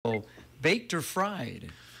Baked or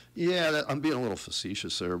fried? Yeah, I'm being a little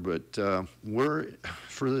facetious there, but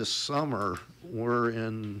for this summer, we're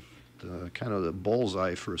in kind of the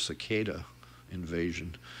bullseye for a cicada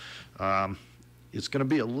invasion. It's going to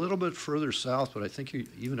be a little bit further south, but I think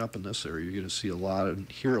even up in this area, you're going to see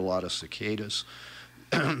hear a lot of cicadas.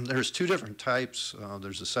 There's two different types.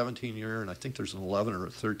 There's a 17-year, and I think there's an 11 or a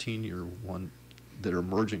 13-year one that are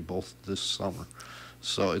emerging both this summer.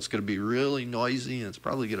 So it's going to be really noisy, and it's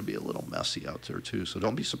probably going to be a little messy out there too. So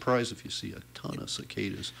don't be surprised if you see a ton of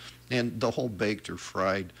cicadas. And the whole baked or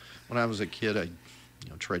fried. When I was a kid, I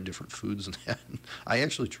tried different foods and that. I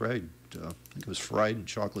actually tried, I think it was fried and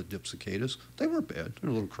chocolate dipped cicadas. They weren't bad. They were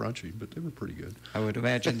a little crunchy, but they were pretty good. I would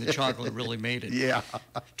imagine the chocolate really made it. Yeah.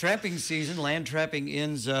 Trapping season, land trapping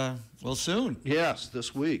ends, soon. Yes,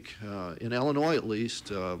 this week. In Illinois, at least,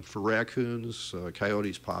 for raccoons,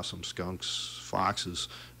 coyotes, possums, skunks, foxes,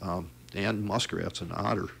 and muskrats and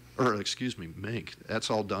mink. That's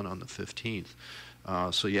all done on the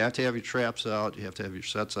 15th. So you have to have your traps out, you have to have your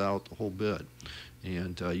sets out, the whole bit.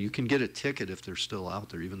 And you can get a ticket if they're still out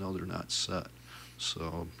there, even though they're not set.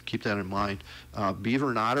 So keep that in mind. Beaver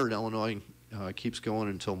and otter in Illinois keeps going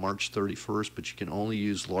until March 31st, but you can only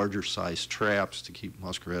use larger size traps to keep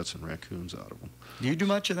muskrats and raccoons out of them. Do you do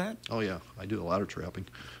much of that? Oh yeah, I do a lot of trapping.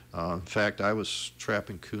 In fact, I was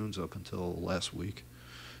trapping coons up until last week.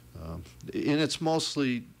 And it's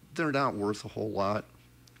mostly, they're not worth a whole lot.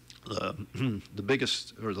 The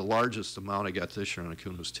biggest or the largest amount I got this year on a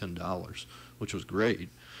coon was $10, which was great.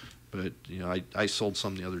 But I sold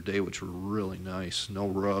some the other day which were really nice, no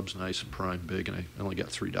rubs, nice and prime, big, and I only got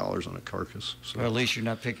 $3 on a carcass. So. Well, at least you're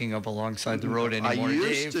not picking up alongside the road anymore, I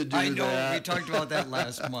used Dave. to do I know that. we talked about that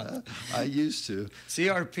last month. I used to.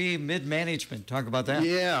 CRP mid-management, talk about that.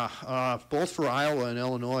 Yeah, both for Iowa and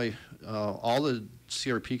Illinois, all the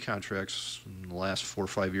CRP contracts in the last 4 or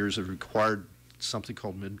 5 years have required something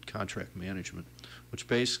called mid-contract management, which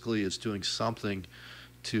basically is doing something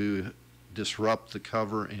to disrupt the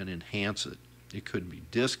cover and enhance it. It could be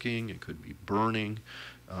disking, it could be burning,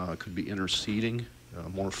 it could be interseeding,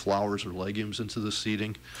 more flowers or legumes into the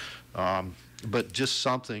seeding, but just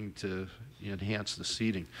something to enhance the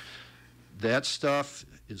seeding. That stuff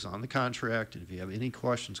is on the contract, and if you have any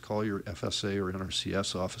questions, call your FSA or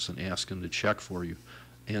NRCS office and ask them to check for you.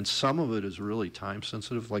 And some of it is really time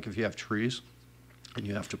sensitive, like if you have trees and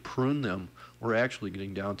you have to prune them, we're actually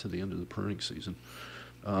getting down to the end of the pruning season.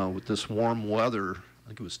 With this warm weather, I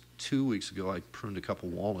think it was 2 weeks ago, I pruned a couple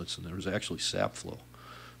walnuts and there was actually sap flow.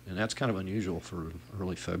 And that's kind of unusual for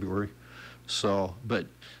early February. So, but,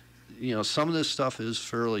 some of this stuff is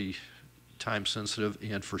fairly time sensitive,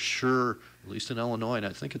 and for sure, at least in Illinois, and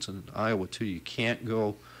I think it's in Iowa too, you can't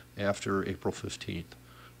go after April 15th.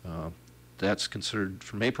 That's considered,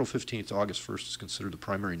 from April 15th to August 1st is considered the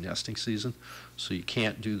primary nesting season, so you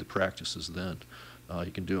can't do the practices then.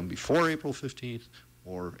 You can do them before April 15th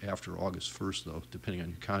or after August 1st, though, depending on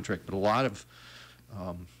your contract. But a lot of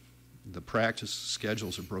the practice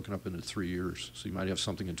schedules are broken up into 3 years, so you might have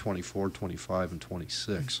something in 24, 25, and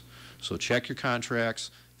 26. So check your contracts.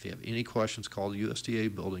 If you have any questions, call the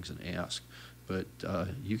USDA buildings and ask. But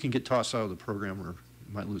you can get tossed out of the program, or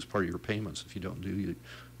you might lose part of your payments if you don't do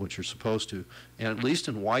what you're supposed to. And at least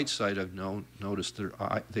in Whiteside, I've noticed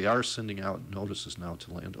they are sending out notices now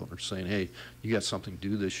to landowners saying, hey, you got something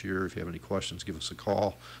due this year. If you have any questions, give us a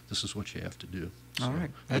call. This is what you have to do. So, all right,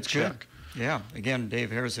 that's good. Yeah, again, Dave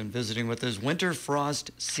Harrison visiting with us. Winter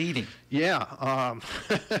frost seeding. Yeah,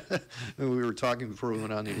 we were talking before we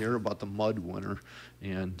went on the air about the mud winter,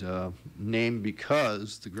 and named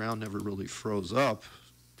because the ground never really froze up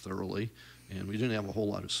thoroughly, and we didn't have a whole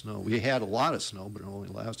lot of snow. We had a lot of snow, but it only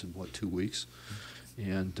lasted, 2 weeks?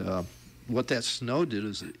 And what that snow did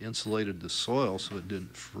is it insulated the soil so it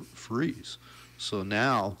didn't freeze. So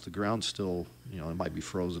now the ground's still, it might be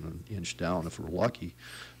frozen an inch down if we're lucky,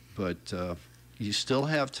 but you still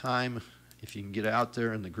have time, if you can get out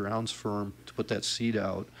there and the ground's firm, to put that seed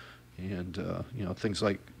out. And things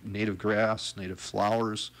like native grass, native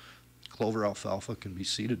flowers, clover, alfalfa can be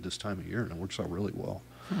seeded this time of year, and it works out really well.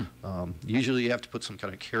 Usually you have to put some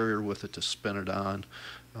kind of carrier with it to spin it on.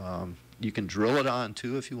 You can drill it on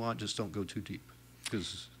too if you want, just don't go too deep,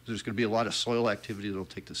 because there's going to be a lot of soil activity that'll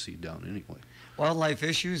take the seed down anyway. Wildlife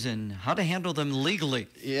issues and how to handle them legally.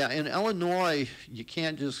 Yeah, in Illinois, you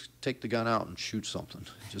can't just take the gun out and shoot something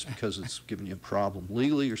just because it's giving you a problem.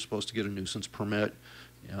 Legally, you're supposed to get a nuisance permit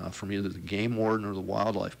from either the game warden or the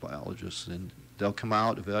wildlife biologist, and they'll come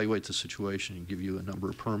out, evaluate the situation, and give you a number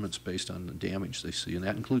of permits based on the damage they see, and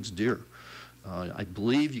that includes deer. I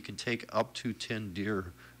believe you can take up to 10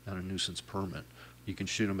 deer on a nuisance permit. You can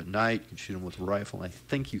shoot them at night. You can shoot them with a rifle. And I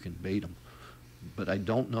think you can bait them. But I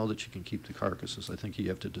don't know that you can keep the carcasses. I think you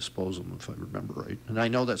have to dispose of them, if I remember right. And I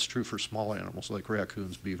know that's true for small animals like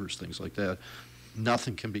raccoons, beavers, things like that.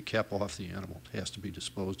 Nothing can be kept off the animal. It has to be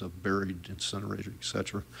disposed of, buried, incinerated,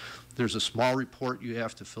 etc. There's a small report you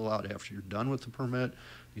have to fill out after you're done with the permit.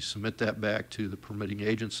 You submit that back to the permitting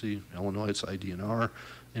agency. Illinois, it's IDNR.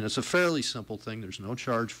 And it's a fairly simple thing. There's no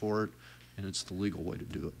charge for it, and it's the legal way to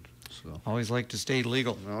do it. So. Always like to stay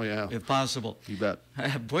legal. Oh, yeah. If possible. You bet.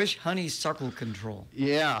 Bush honeysuckle control.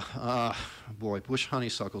 Yeah. Boy, bush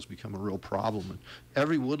honeysuckles become a real problem. And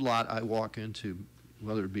every woodlot I walk into,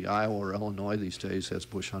 whether it be Iowa or Illinois these days, has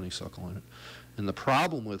bush honeysuckle in it. And the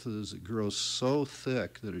problem with it is it grows so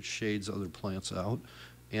thick that it shades other plants out,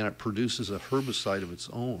 and it produces a herbicide of its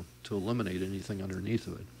own to eliminate anything underneath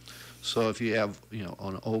of it. So if you have,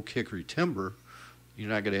 an oak hickory timber, you're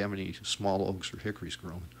not going to have any small oaks or hickories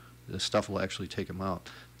growing. The stuff will actually take them out.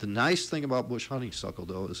 The nice thing about bush honeysuckle,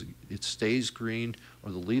 though, is it stays green,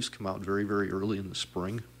 or the leaves come out very, very early in the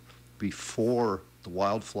spring before the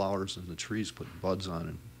wildflowers and the trees put buds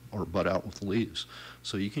on or bud out with leaves.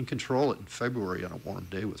 So you can control it in February on a warm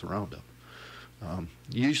day with Roundup.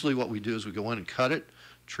 Usually what we do is we go in and cut it,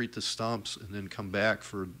 treat the stumps, and then come back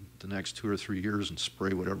for the next 2 or 3 years and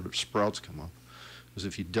spray whatever sprouts come up. Because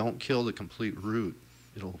if you don't kill the complete root,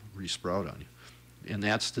 it'll resprout on you. And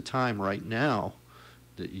that's the time right now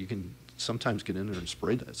that you can sometimes get in there and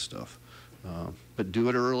spray that stuff. But do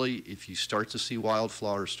it early. If you start to see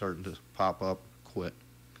wildflowers starting to pop up, quit,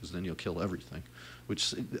 because then you'll kill everything.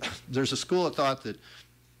 Which, there's a school of thought that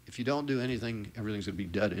if you don't do anything, everything's going to be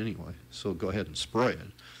dead anyway, so go ahead and spray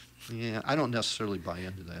it. Yeah, I don't necessarily buy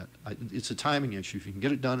into that. It's a timing issue. If you can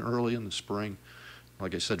get it done early in the spring,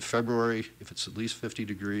 like I said, February, if it's at least 50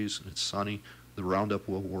 degrees and it's sunny, the Roundup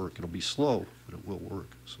will work. It'll be slow, but it will work.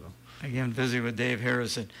 So. Again, visiting with Dave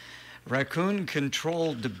Harrison. Raccoon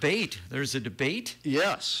control debate. There's a debate?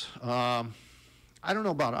 Yes. I don't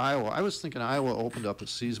know about Iowa. I was thinking Iowa opened up a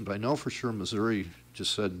season, but I know for sure Missouri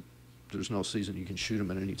just said there's no season. You can shoot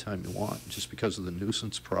them at any time you want, just because of the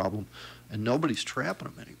nuisance problem. And nobody's trapping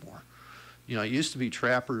them anymore. It used to be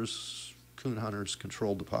trappers, coon hunters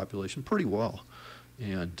controlled the population pretty well.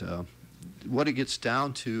 And what it gets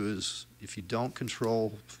down to is if you don't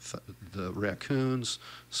control the raccoons,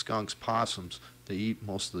 skunks, possums, they eat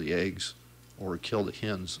most of the eggs or kill the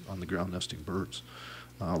hens on the ground nesting birds.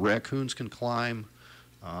 Raccoons can climb,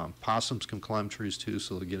 possums can climb trees too,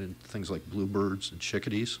 so they get in things like bluebirds and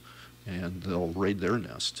chickadees, and they'll raid their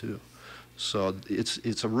nests too. So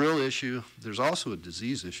it's a real issue. There's also a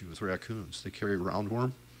disease issue with raccoons. They carry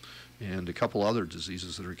roundworm and a couple other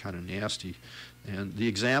diseases that are kind of nasty. And the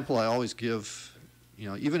example I always give,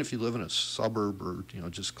 even if you live in a suburb or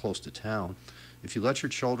just close to town, if you let your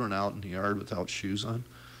children out in the yard without shoes on,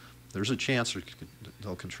 there's a chance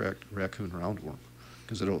they'll contract raccoon roundworm,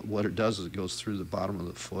 because what it does is it goes through the bottom of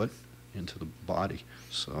the foot into the body.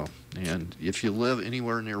 So, and if you live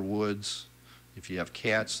anywhere near woods, if you have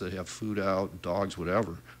cats that have food out, dogs,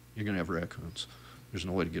 whatever, you're going to have raccoons. There's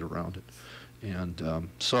no way to get around it. And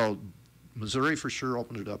so Missouri for sure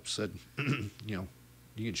opened it up, said, you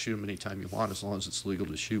can shoot them anytime you want as long as it's legal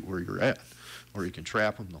to shoot where you're at, or you can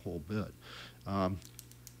trap them the whole bit.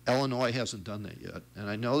 Illinois hasn't done that yet. And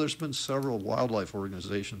I know there's been several wildlife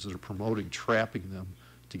organizations that are promoting trapping them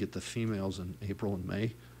to get the females in April and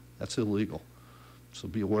May. That's illegal. So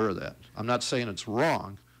be aware of that. I'm not saying it's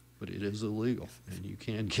wrong, but it is illegal, and you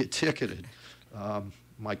can get ticketed.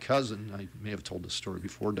 My cousin, I may have told this story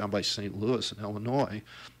before, down by St. Louis in Illinois,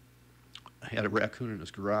 had a raccoon in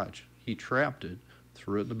his garage. He trapped it,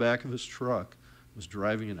 threw it in the back of his truck, was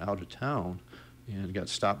driving it out of town, and got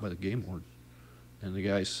stopped by the game warden. And the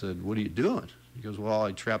guy said, "What are you doing?" He goes, "Well,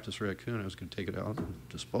 I trapped this raccoon. I was going to take it out and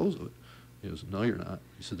dispose of it." He goes, "No, you're not."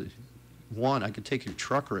 He said, "One, I could take your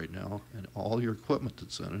truck right now and all your equipment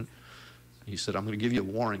that's in it." He said, "I'm going to give you a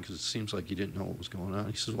warning because it seems like you didn't know what was going on."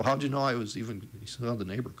 He said, "Well, how'd you know I was even?" He said, "Oh, the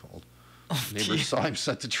neighbor called." Oh, the neighbor saw him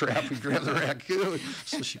set the trap and grab the raccoon,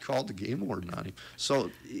 so she called the game warden on him.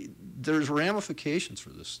 So there's ramifications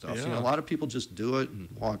for this stuff. Yeah. A lot of people just do it and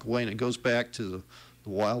walk away, and it goes back to the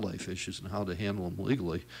wildlife issues and how to handle them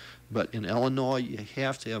legally. But in Illinois, you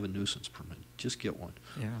have to have a nuisance permit. Just get one.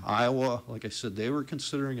 Yeah. Iowa, like I said, they were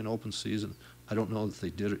considering an open season. I don't know if they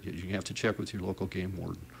did it yet. You have to check with your local game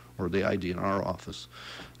warden or the IDNR office.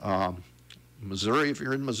 Missouri, if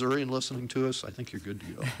you're in Missouri and listening to us, I think you're good to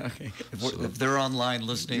go. Okay. If they're online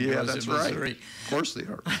listening to us that's in Missouri. right. Of course they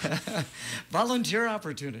are. Volunteer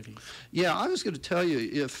opportunities. Yeah, I was going to tell you,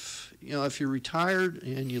 if you're retired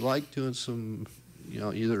and you like doing some,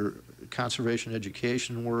 either conservation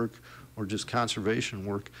education work or just conservation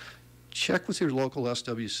work, check with your local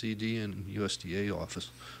SWCD and USDA office.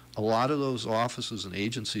 A lot of those offices and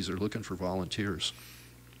agencies are looking for volunteers.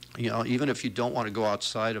 Even if you don't want to go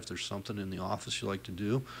outside, if there's something in the office you like to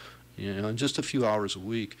do, just a few hours a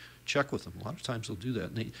week, check with them. A lot of times they'll do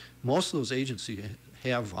that. And most of those agencies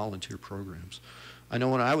have volunteer programs. I know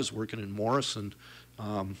when I was working in Morrison,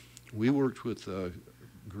 we worked with a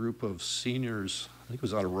group of seniors, I think it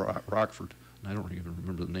was out of Rockford. I don't even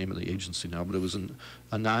remember the name of the agency now, but it was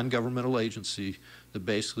a non-governmental agency that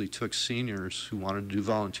basically took seniors who wanted to do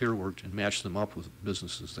volunteer work and matched them up with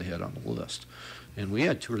businesses they had on the list. And we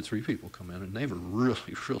had 2 or 3 people come in, and they were really,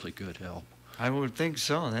 really good help. I would think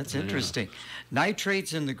so. That's interesting.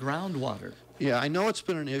 Nitrates in the groundwater. Yeah, I know it's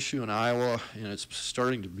been an issue in Iowa, and it's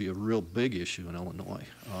starting to be a real big issue in Illinois.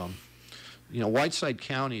 Whiteside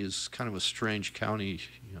County is kind of a strange county,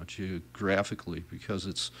 geographically, because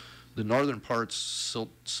it's the northern part's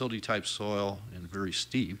silty type soil and very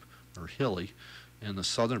steep or hilly, and the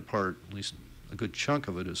southern part, at least a good chunk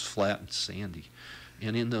of it, is flat and sandy.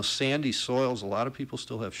 And in those sandy soils, a lot of people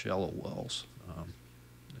still have shallow wells.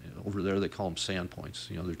 Over there, they call them sand points.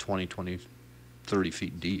 They're 20, 30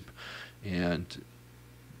 feet deep, and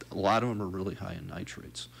a lot of them are really high in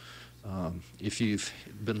nitrates. If you've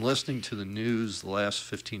been listening to the news the last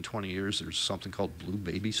 15, 20 years, there's something called blue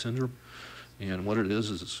baby syndrome. And what it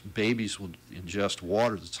is babies will ingest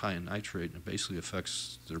water that's high in nitrate, and it basically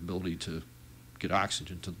affects their ability to get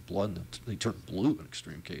oxygen to the blood, and they turn blue in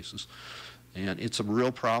extreme cases. And it's a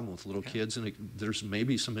real problem with little kids, and there's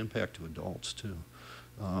maybe some impact to adults, too.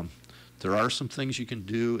 There are some things you can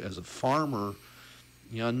do as a farmer.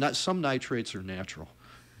 Some nitrates are natural,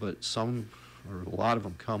 but some, or a lot of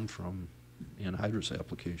them, come from anhydrous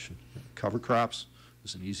application. Cover crops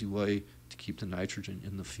is an easy way to keep the nitrogen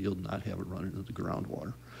in the field and not have it run into the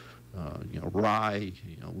groundwater. Rye,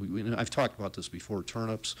 I've talked about this before,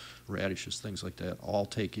 turnips, radishes, things like that, all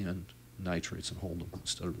take in nitrates and hold them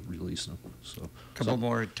instead of releasing them. So, couple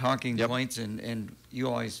more talking points, and you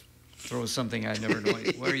always throw something I never know.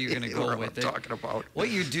 Where are you going to go with it? Talking about what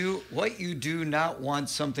you do not want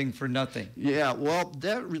something for nothing. Yeah, well,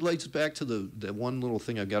 that relates back to the one little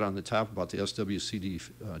thing I got on the top about the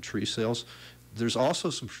SWCD tree sales. There's also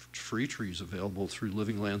some free trees available through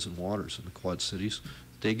Living Lands and Waters in the Quad Cities.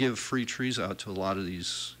 They give free trees out to a lot of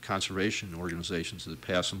these conservation organizations that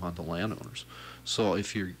pass them on to landowners. So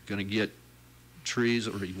if you're going to get trees,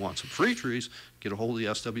 or you want some free trees, get a hold of the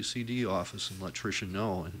SWCD office and let Tricia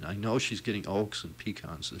know. And I know she's getting oaks and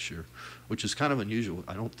pecans this year, which is kind of unusual.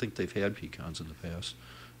 I don't think they've had pecans in the past.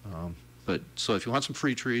 So if you want some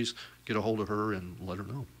free trees, get a hold of her and let her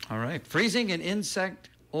know. All right. Freezing and insect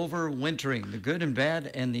overwintering, the good and bad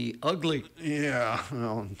and the ugly. Yeah,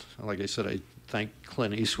 well, like I said, I thank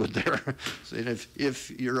Clint Eastwood there. And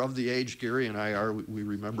if you're of the age Gary and I are, we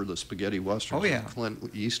remember the spaghetti westerns. Oh, yeah.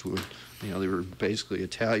 Clint Eastwood. They were basically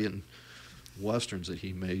Italian westerns that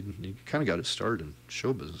he made, and he kind of got his start in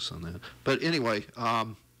show business on that. But anyway,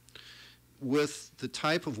 with the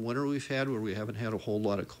type of winter we've had, where we haven't had a whole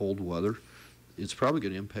lot of cold weather, it's probably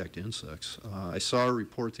going to impact insects. I saw a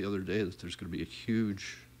report the other day that there's going to be a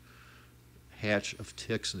huge hatch of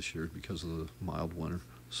ticks this year because of the mild winter.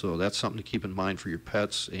 So that's something to keep in mind for your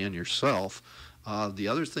pets and yourself. The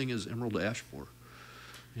other thing is emerald ash borer.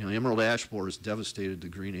 Emerald ash borer has devastated the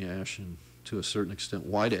green ash and, to a certain extent,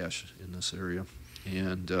 white ash in this area.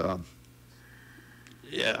 And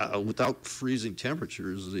without freezing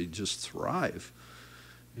temperatures, they just thrive.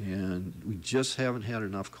 And we just haven't had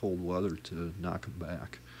enough cold weather to knock them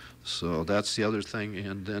back. So that's the other thing.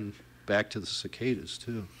 And then back to the cicadas,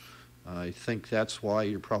 too. I think that's why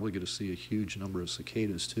you're probably going to see a huge number of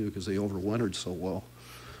cicadas, too, because they overwintered so well.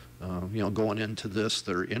 Going into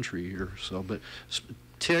their entry year. So, but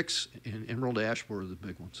ticks and emerald ash borer are the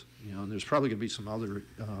big ones. And there's probably going to be some other,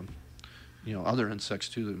 other insects,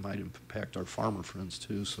 too, that might impact our farmer friends,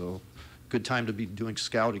 too. So good time to be doing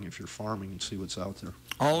scouting if you're farming and see what's out there.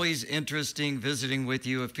 Always interesting visiting with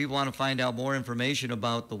you. If people want to find out more information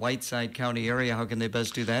about the Whiteside County area, how can they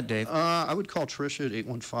best do that, Dave? I would call Tricia at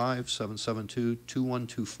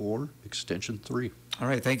 815-772-2124, extension 3. All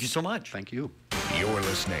right. Thank you so much. Thank you. You're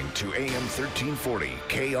listening to AM 1340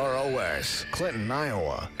 KROS, Clinton,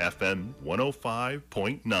 Iowa. FM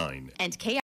 105.9. And